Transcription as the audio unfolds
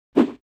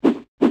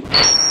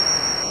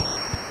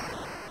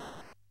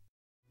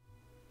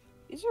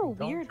These are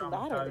weird ladders. Don't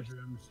traumatize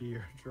them, see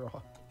your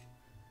draw.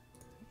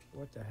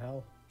 What the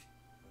hell?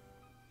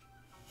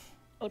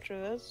 Ultra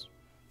this.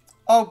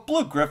 Oh,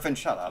 Blue Griffin,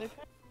 shut up.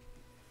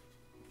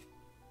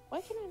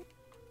 Why can't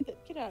I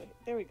get out of here?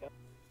 There we go.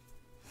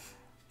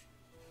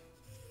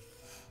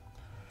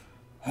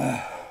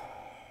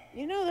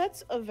 You know,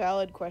 that's a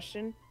valid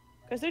question.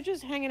 Because they're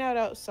just hanging out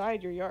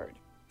outside your yard.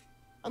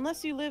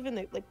 Unless you live in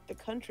the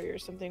country or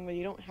something where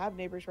you don't have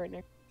neighbors right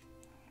next.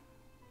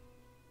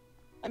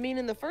 I mean,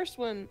 in the first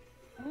one,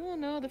 I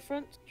don't know, the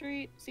front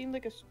street seemed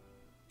like a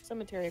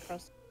cemetery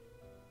across.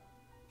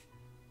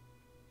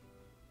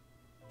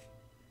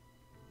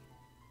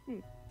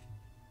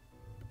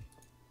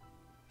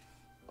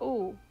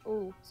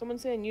 Oh,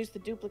 someone's saying use the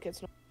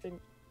duplicates.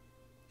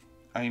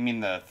 Oh, you mean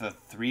the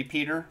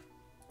three-peater?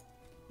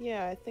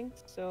 Yeah, I think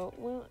so.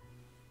 Well,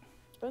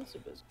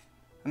 expensive is.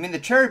 I mean, the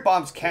cherry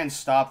bombs can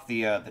stop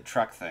the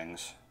truck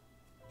things.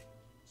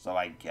 So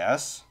I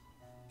guess.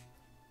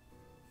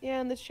 Yeah,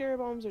 and the cherry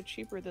bombs are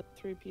cheaper than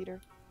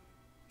three-peater.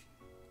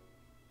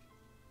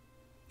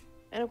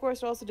 And of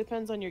course, it also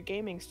depends on your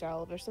gaming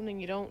style. If there's something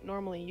you don't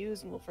normally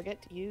use and will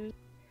forget to use,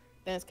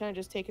 then it's kind of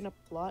just taking up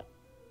a lot.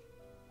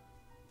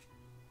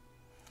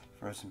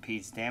 Frozen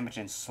Pete's damage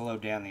and slow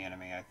down the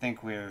enemy. I think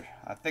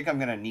I'm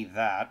gonna need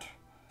that.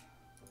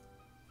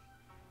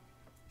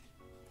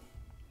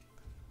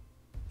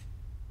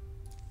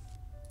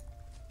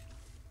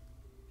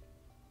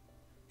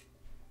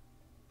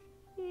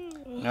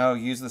 No,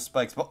 use the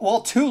spikes. But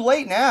well, too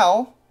late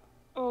now.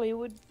 Oh, you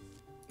would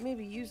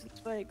maybe use the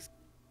spikes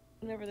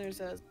whenever there's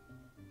a.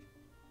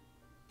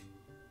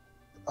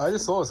 I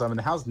just saw something.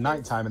 How's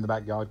nighttime in the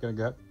backyard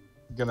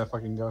gonna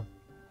fucking go?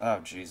 Oh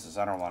Jesus,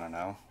 I don't want to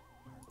know.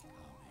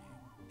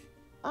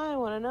 I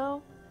want to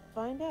know.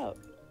 Find out.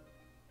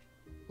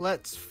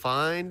 Let's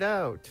find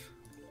out.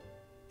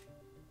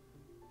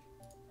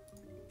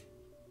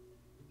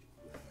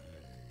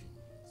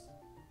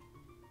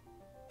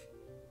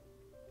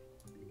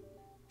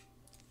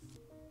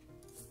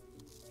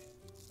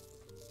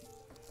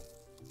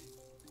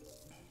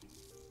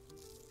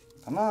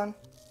 Come on.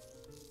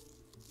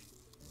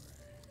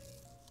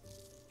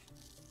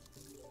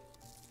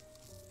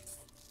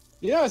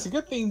 Yeah, it's a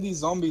good thing these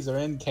zombies are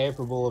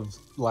incapable of,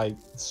 like,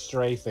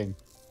 strafing.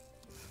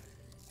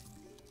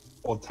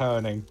 Or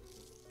turning.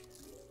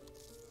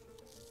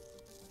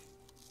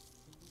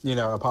 You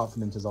know, apart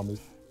from into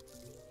zombies.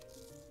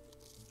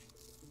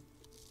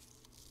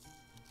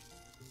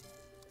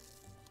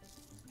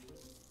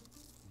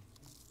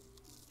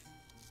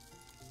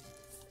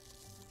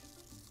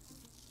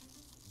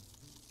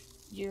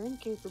 You're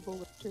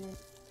incapable of turning.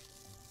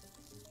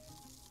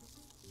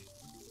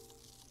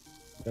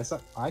 Yes,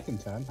 I can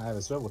turn. I have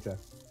a swivel chair.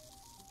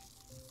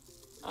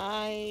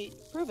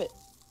 Prove it.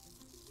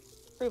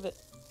 Prove it.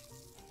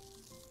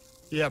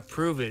 Yeah,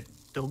 prove it.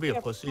 Don't be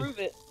a pussy. Prove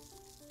it.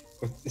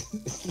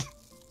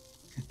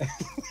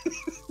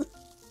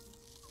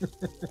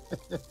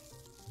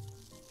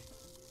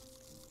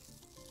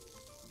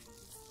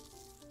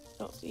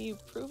 Don't see you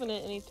proving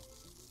it any.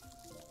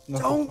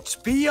 Don't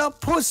be a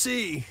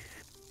pussy.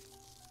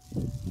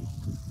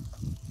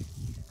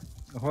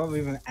 I'm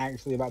even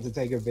actually about to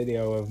take a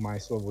video of my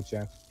swivel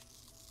chair.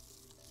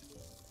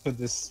 For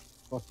this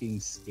fucking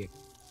skip.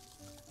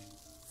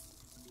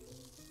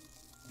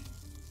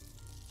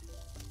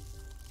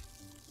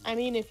 I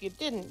mean, if you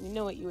didn't, you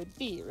know what you would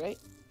be, right?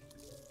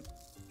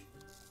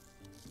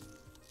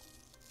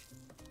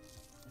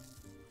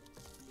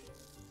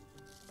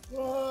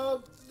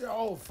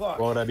 Oh fuck.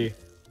 What would I be?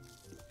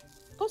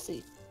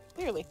 Pussy.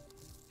 Clearly.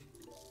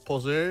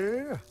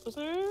 Pussy.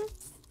 Pussy.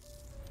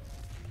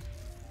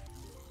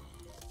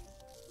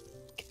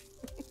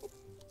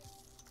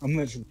 I'm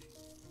literally.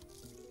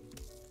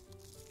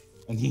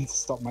 I need to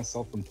stop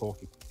myself from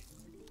talking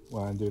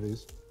while I do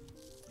this.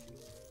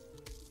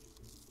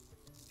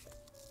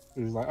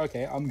 It was like,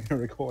 okay, I'm gonna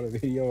record a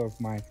video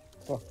of my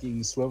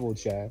fucking swivel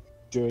chair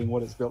doing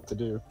what it's built to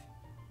do.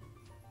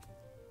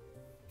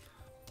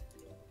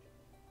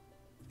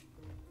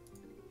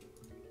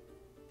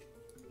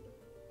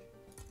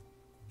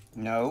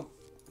 No.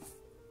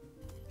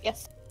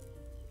 Yes.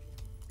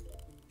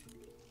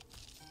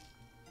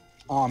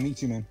 Oh, me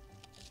too, man.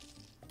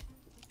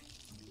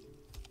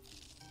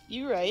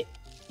 You right.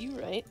 You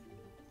right.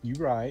 You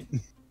right.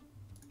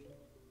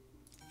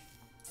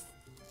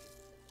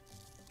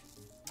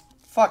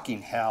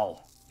 Fucking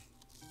hell.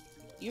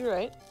 You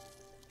right.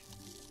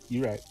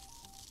 You right.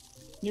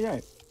 You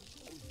right.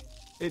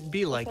 It'd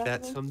be like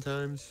that happening?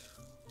 sometimes.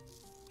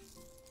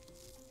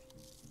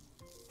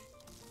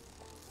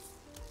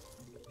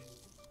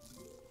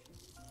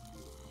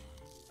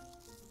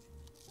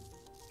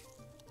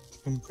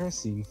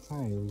 Compressing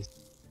files.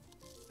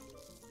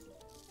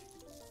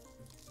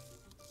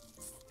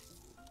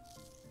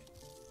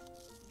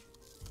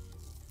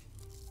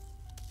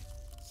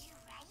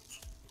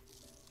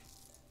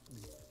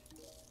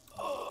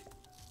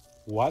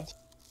 What?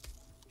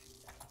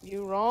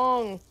 You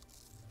wrong.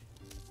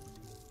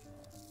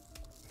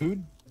 Who?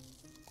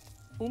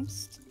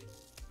 Whomst?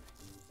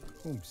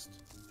 Whomst.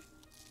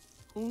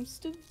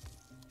 Whomst?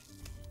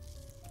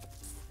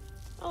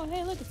 Oh,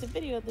 hey, look, it's a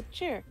video of the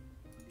chair.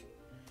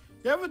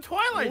 You have a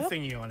Twilight Yep.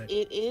 thingy on it.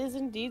 It is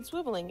indeed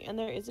swiveling, and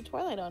there is a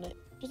Twilight on it.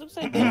 Just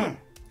upside down.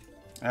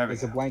 There we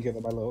It's a go. blanket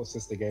that my little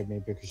sister gave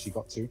me because she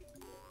got two.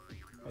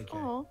 Okay.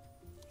 Aw.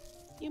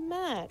 You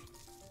mad?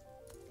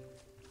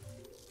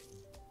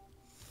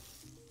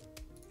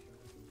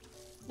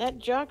 That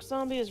jock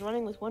zombie is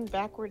running with one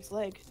backwards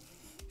leg.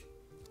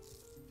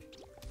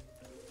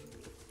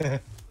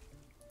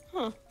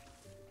 Huh.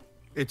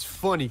 It's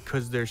funny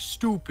because they're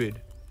stupid.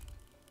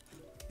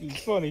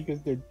 It's funny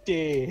because they're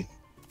dead.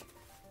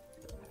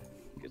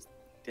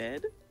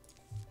 Dead?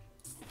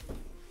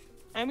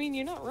 I mean,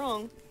 you're not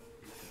wrong.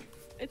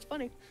 It's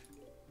funny.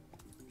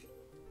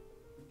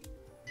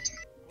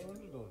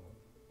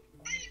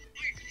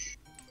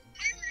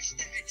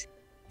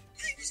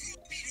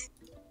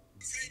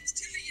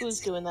 Who's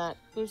doing that?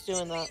 Who's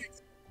doing that?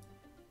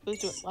 Who's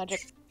doing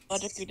Logic?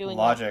 Logic, you're doing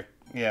that. Logic,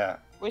 yeah.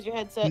 Where's your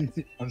headset?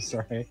 I'm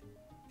sorry.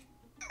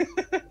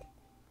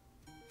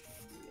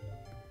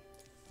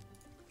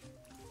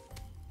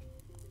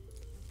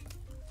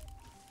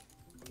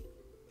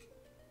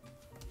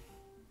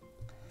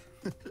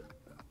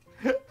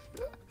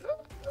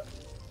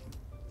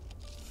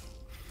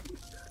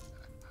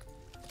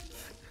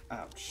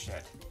 Oh,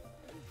 shit.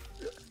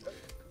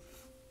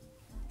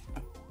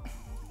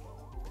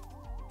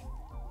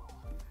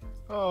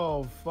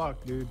 Oh,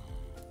 fuck, dude.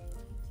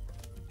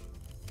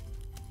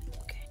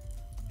 Okay.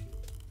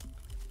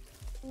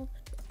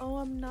 Oh,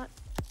 I'm not.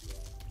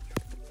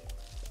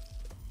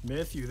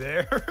 Myth, you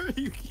there?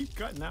 You keep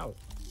cutting out.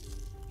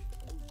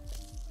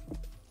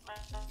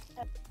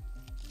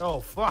 Oh,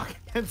 fuck.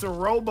 It's a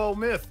robo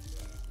myth.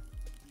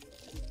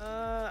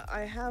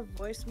 I have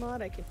voice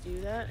mod. I could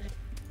do that.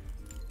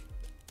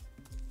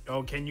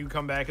 Oh, can you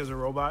come back as a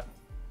robot?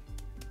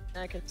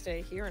 I can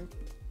stay here and,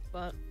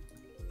 but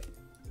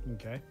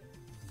Okay.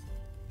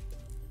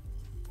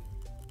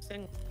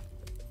 sing.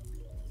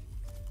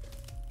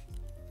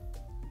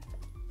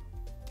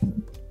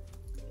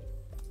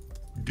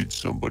 Did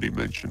somebody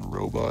mention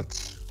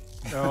robots?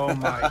 Oh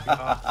my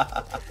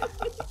god.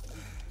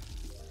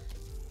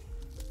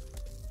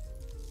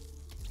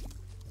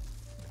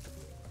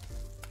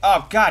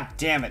 Oh, god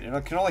damn it.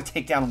 It can only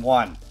take down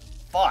one.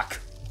 Fuck.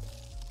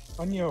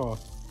 On your.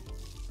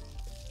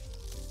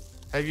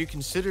 Have you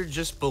considered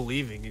just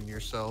believing in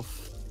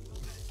yourself?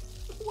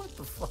 What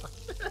the fuck?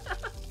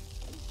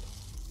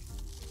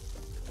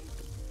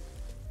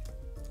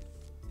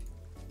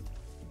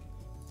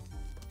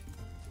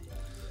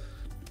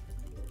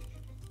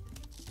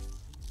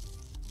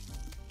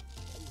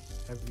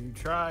 Have you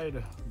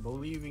tried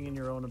believing in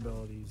your own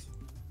abilities?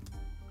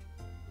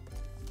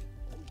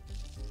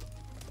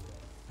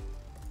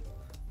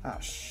 Oh,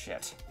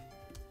 shit.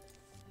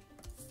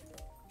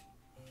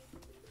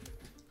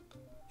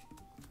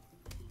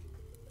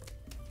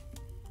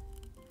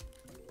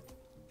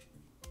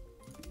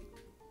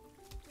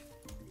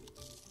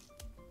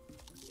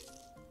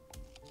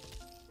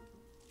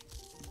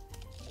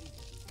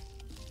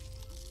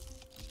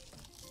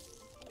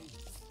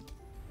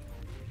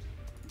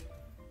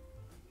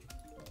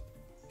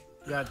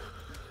 Got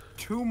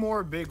 2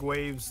 more big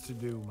waves to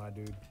do, my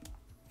dude.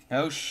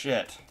 Oh,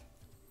 shit.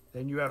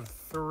 Then you have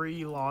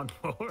 3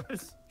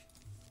 lawnmowers.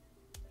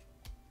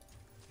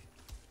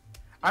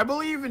 I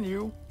believe in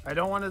you. I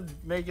don't want to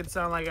make it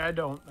sound like I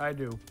don't. I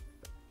do.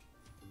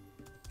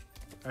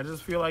 I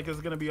just feel like it's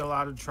going to be a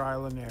lot of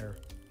trial and error.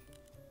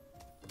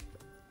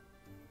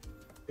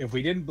 If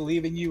we didn't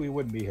believe in you, we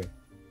wouldn't be here.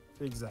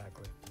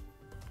 Exactly.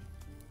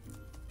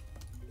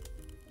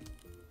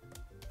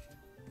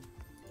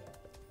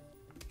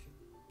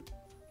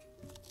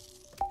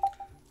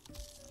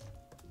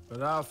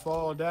 But I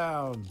fall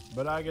down,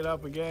 but I get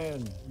up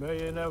again. But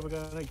you're never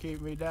gonna keep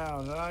me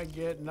down. And I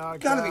get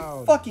knocked Gotta be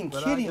down. fucking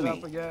but kidding I get me.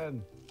 up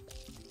again.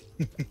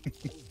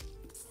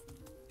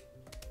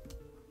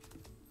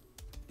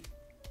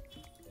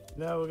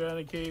 Never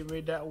gonna keep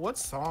me down. What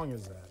song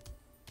is that?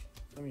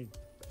 I mean,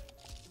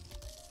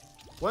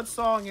 what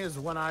song is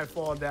When I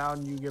Fall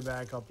Down, You Get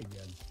Back Up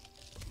Again?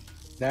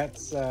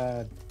 That's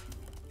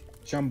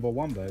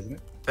Chumbawamba, isn't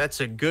it? That's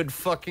a good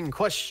fucking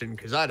question,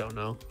 because I don't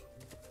know.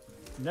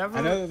 Never.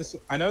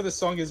 I know the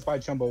song is by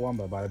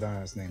Chumbawamba, but I don't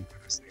know its name.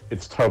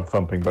 It's Tub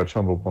Thumping by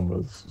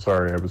Chumbawambas.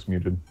 Sorry, I was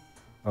muted.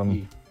 Yeah.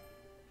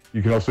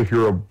 You can also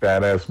hear a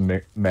badass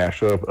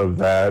mashup of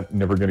that,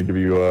 Never Gonna Give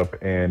You Up,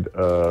 and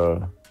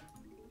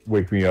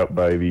Wake Me Up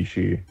by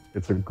Vichy.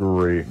 It's a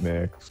great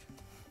mix.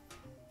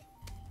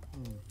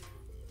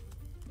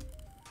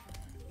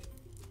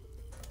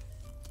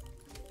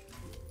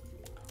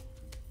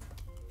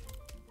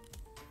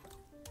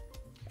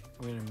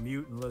 I'm gonna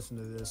mute and listen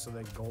to this so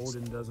that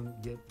Golden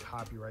doesn't get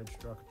copyright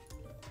struck.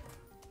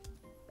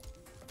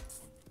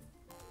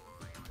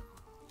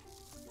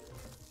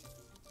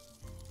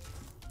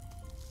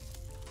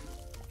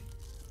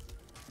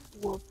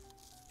 Wolf,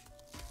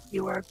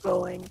 you are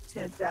going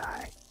to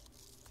die.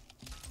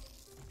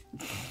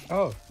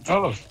 Oh,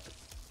 Oh,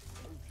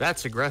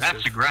 That's aggressive.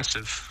 That's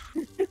aggressive.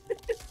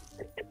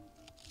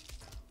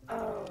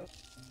 Oh.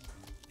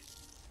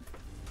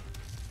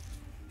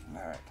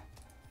 All right.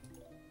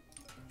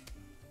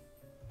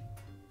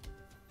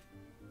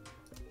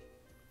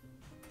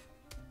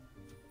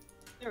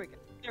 There we go.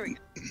 There we go.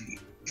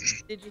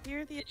 Did you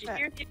hear the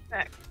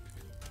effect?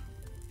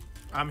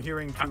 I'm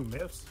hearing 2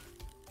 myths.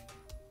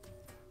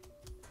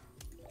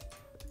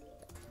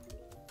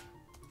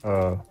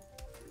 Hello?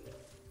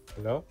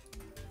 Hello.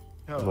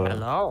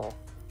 Hello.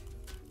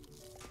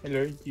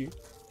 Hello, you.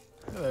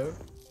 Hello.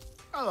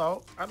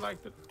 Hello. I'd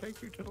like to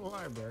take you to the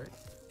library.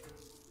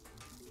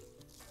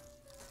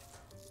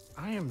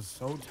 I am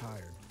so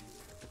tired.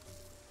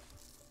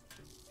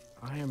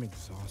 I am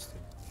exhausted.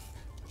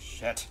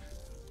 Shit.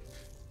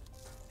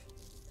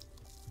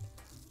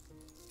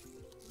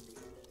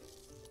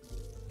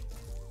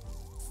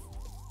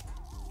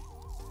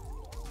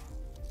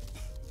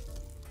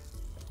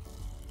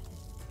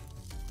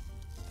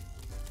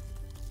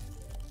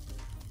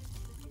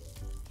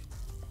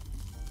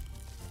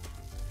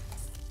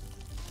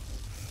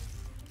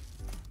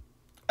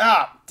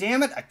 Ah,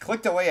 damn it, I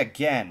clicked away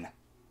again.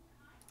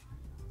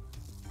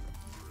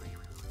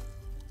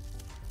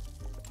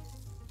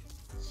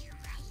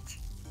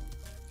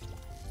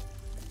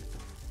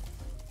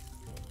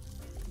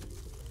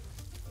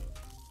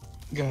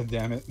 God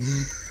damn it.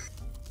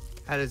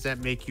 How does that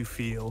make you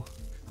feel?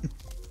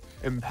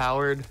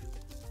 Empowered?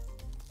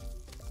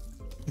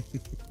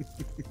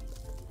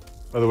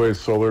 By the way,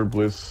 Solar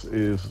Bliss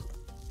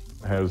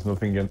has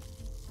nothing against,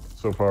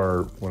 so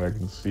far when I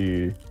can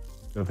see,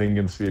 nothing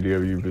against the idea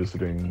of you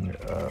visiting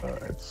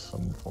at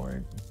some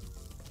point.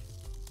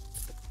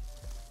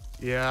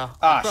 Yeah.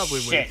 Ah, I'll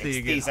probably shit, wait till it's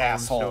you get these home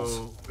assholes.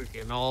 so we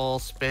can all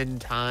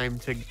spend time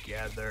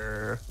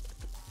together.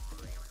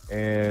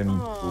 And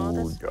Aw,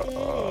 that's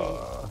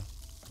Buddha.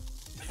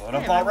 Put Hey,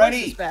 up my already.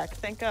 voice is back.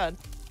 Thank God.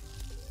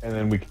 And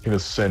then we can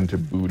ascend to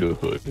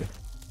Buddhahood.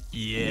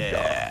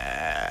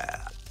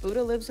 Yeah.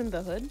 Buddha lives in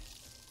the hood.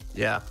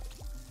 Yeah.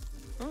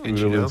 Oh, Did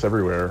Buddha you know? lives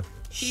everywhere.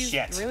 he's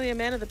Shit. really a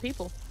man of the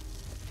people.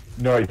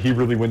 No, he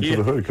really went Yeah.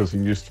 to the hood because he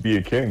used to be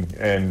a king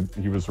and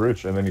he was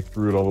rich, and then he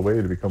threw it all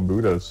away to become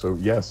Buddha. So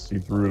yes, he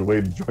threw it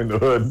away to join the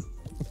hood.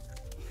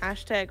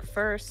 Hashtag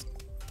first.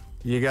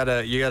 You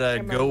gotta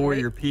Am I go where right?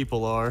 your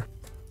people are.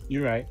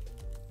 You're right.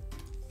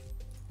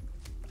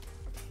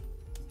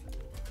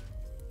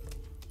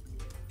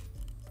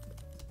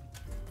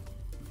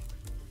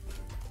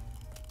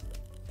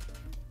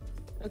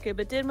 Okay,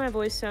 but did my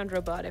voice sound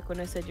robotic when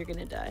I said you're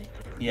gonna die?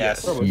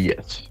 Yes.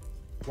 Yes.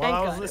 While Thank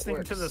I was God it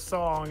listening to the works.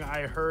 song,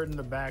 I heard in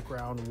the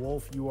background,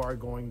 "Wolf, you are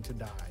going to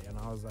die," and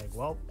I was like,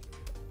 "Well,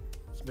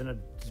 it's been a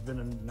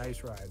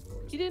nice ride,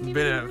 boys." You didn't even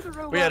Been hear the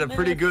robot, we had a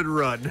pretty man. good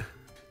run.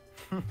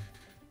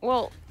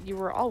 Well, you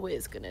were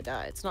always gonna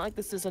die. It's not like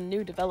this is a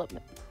new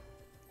development.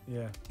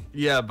 Yeah.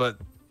 Yeah, but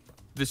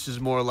this is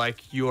more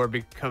like you are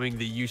becoming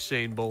the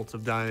Usain Bolt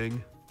of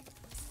dying.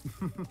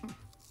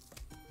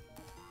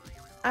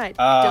 I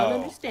Oh. don't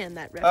understand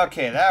that reference.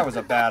 Okay, that was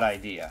a bad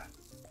idea.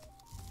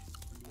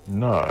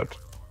 Not.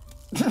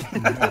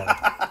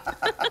 That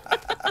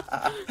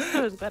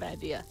was a bad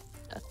idea.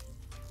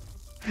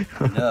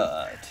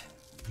 Nut.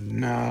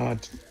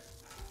 Not.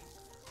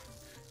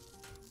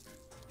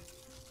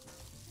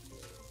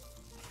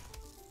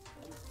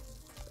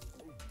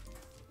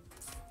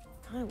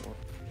 I want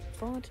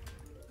fraud.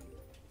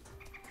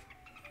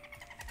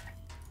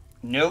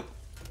 Nope.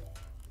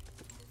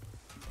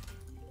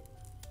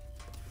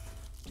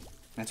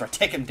 That's right,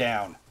 take him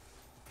down.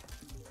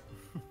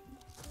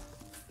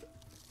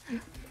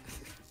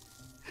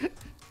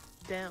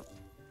 Down.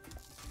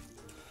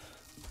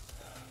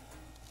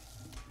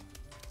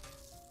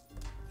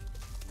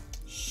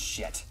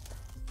 Shit.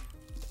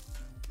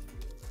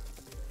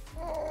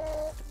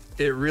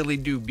 It really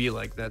do be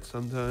like that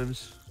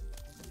sometimes.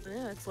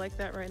 Yeah, it's like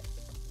that right.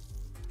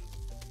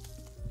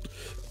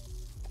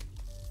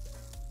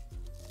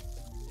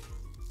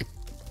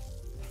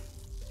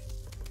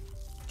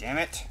 Damn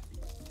it.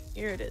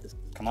 Here it is.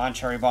 Come on,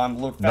 Cherry Bomb,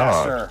 load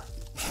Not. faster.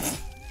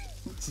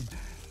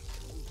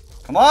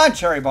 Come on,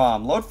 Cherry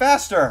Bomb, load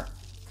faster.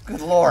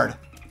 Good lord.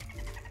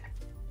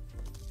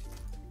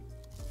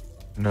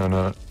 No,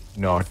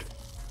 not.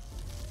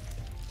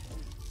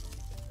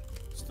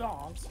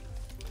 Stonks.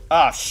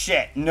 Oh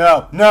shit,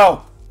 no,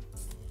 no.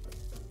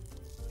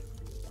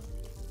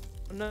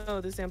 Oh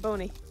no, the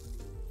Zamboni.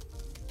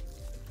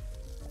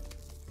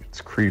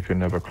 It's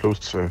creeping ever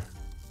closer.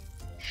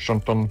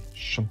 Shunton,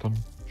 shunton,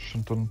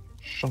 shunton,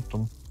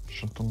 shunton,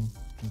 shunton.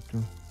 Dun,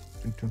 dun,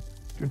 dun, dun,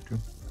 dun,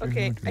 dun,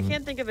 Okay, dun, I dun.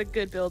 can't think of a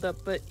good build-up,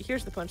 but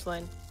here's the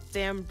punchline.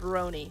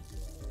 Zambroni.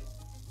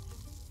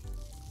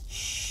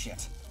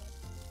 Shit.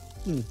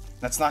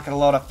 That's not gonna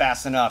load up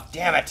fast enough.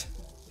 Damn it.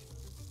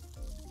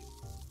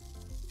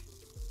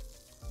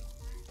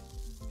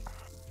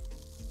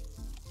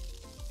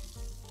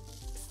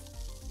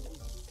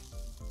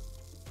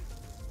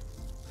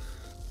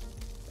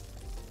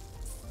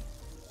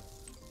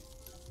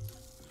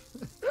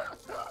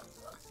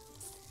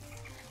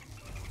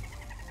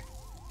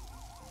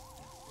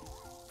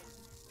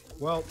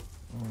 Well,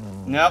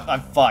 Nope,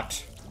 I'm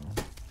fucked.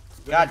 it's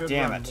been a God good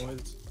damn run, it.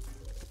 boys.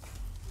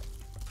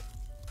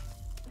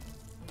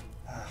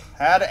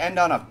 Had to end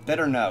on a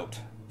bitter note.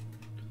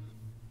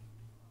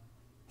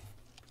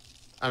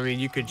 I mean,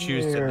 you could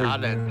choose to There not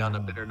you end on a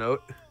go. bitter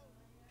note.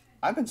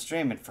 I've been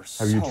streaming for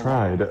so Have you long.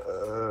 tried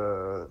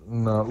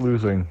not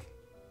losing?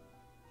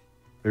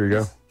 There you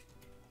go.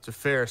 It's a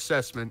fair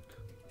assessment.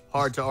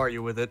 Hard to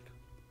argue with it.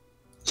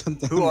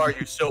 Who are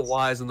you so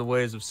wise in the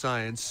ways of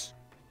science?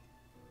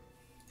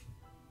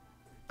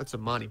 That's a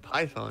Monty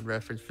Python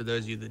reference for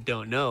those of you that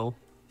don't know.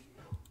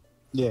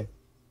 Yeah.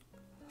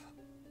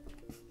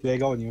 Yeah,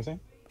 go on, you were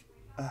saying?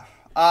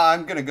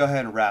 I'm gonna go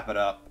ahead and wrap it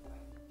up.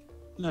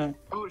 No.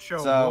 Oh, show,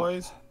 So-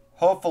 boys.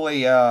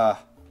 Hopefully,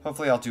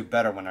 hopefully I'll do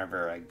better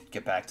whenever I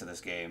get back to this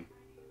game.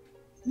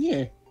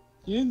 Yeah.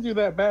 You didn't do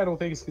that bad, all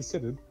things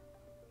considered.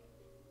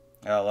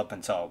 Up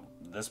until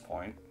this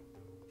point.